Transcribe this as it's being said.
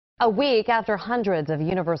A week after hundreds of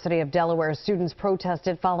University of Delaware students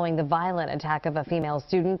protested following the violent attack of a female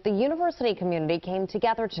student, the university community came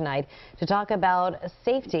together tonight to talk about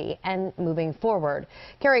safety and moving forward.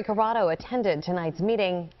 Kerri Corrado attended tonight's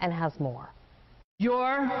meeting and has more.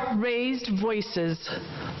 Your raised voices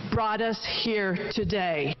brought us here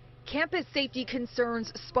today. Campus safety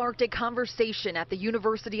concerns sparked a conversation at the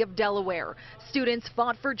University of Delaware. Students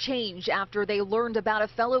fought for change after they learned about a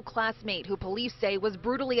fellow classmate who police say was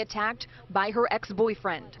brutally attacked by her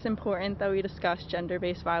ex-boyfriend. It's important that we discuss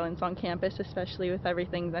gender-based violence on campus, especially with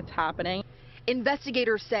everything that's happening.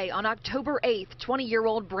 Investigators say on October 8th,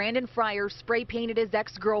 20-year-old Brandon Fryer spray-painted his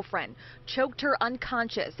ex-girlfriend, choked her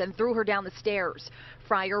unconscious, and threw her down the stairs.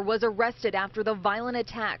 Fryer was arrested after the violent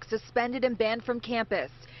attack, suspended and banned from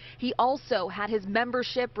campus. He also had his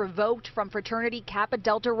membership revoked from fraternity Kappa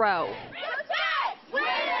Delta Rho. Respect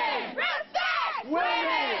women! Respect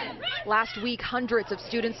women! Last week, hundreds of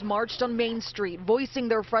students marched on Main Street, voicing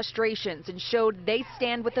their frustrations and showed they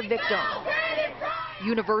stand with the victims.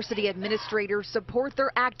 University administrators support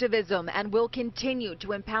their activism and will continue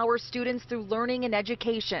to empower students through learning and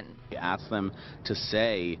education. We ask them to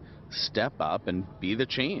say, step up and be the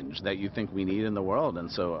change that you think we need in the world. And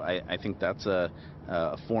so I think that's a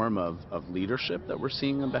form of leadership that we're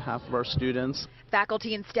seeing on behalf of our students.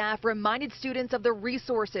 Faculty and staff reminded students of the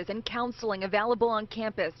resources and counseling available on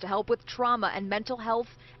campus to help with trauma and mental health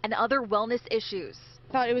and other wellness issues.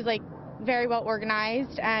 I thought it was very well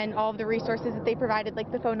organized, and all of the resources that they provided,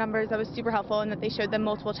 like the phone numbers, that was super helpful, and that they showed them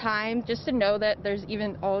multiple times. Just to know that there's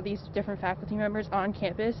even all these different faculty members on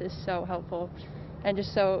campus is so helpful, and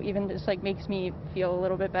just makes me feel a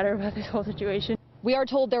little bit better about this whole situation. We are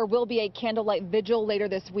told there will be a candlelight vigil later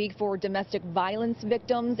this week for domestic violence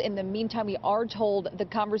victims. In the meantime, we are told the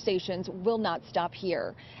conversations will not stop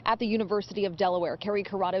here. At the University of Delaware, Kerri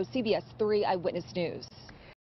Corrado, CBS 3 Eyewitness News.